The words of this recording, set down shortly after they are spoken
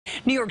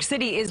New York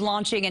City is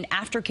launching an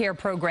AfterCare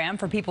program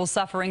for people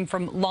suffering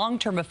from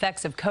long-term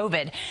effects of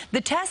COVID.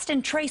 The Test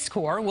and Trace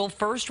Corps will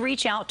first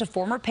reach out to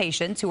former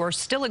patients who are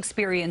still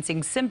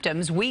experiencing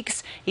symptoms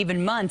weeks,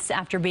 even months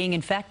after being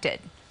infected.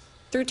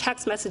 Through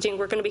text messaging,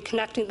 we're going to be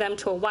connecting them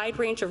to a wide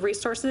range of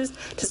resources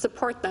to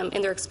support them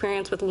in their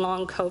experience with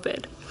long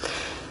COVID.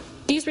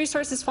 These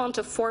resources fall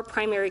into 4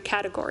 primary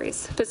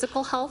categories: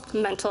 physical health,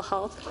 mental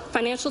health,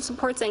 financial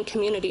supports, and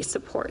community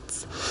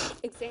supports.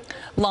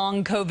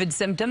 Long COVID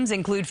symptoms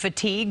include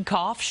fatigue,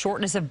 cough,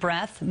 shortness of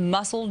breath,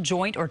 muscle,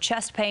 joint, or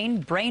chest pain,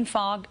 brain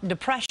fog,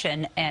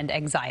 depression, and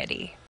anxiety.